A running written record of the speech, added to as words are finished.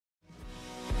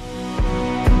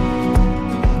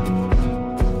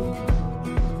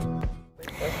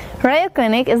Rail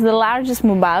Clinic is the largest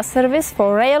mobile service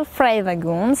for rail freight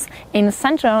wagons in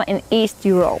Central and East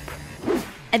Europe.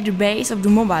 At the base of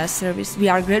the mobile service, we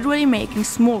are gradually making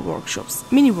small workshops,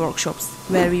 mini-workshops,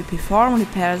 where we perform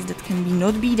repairs that can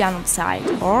not be done on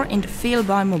site or in the field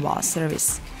by mobile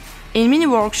service. In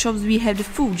mini-workshops we have the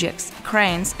foot jacks,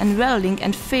 cranes and welding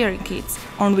and fairing kits,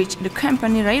 on which the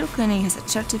company Rail Clinic has a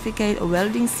certificate of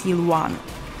welding seal 1.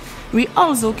 We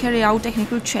also carry out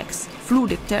technical checks, fluid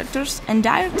detectors and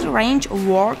direct range of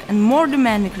work and more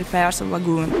demanding repairs of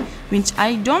wagon, which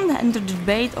I don't enter the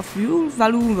debate of fuel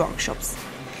value workshops.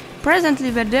 Presently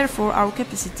were therefore our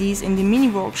capacities in the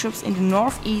mini-workshops in the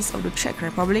northeast of the Czech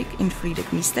Republic in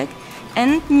Frýdek Místek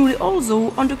and newly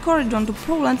also on the corridor to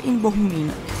Poland in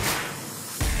Bohumín.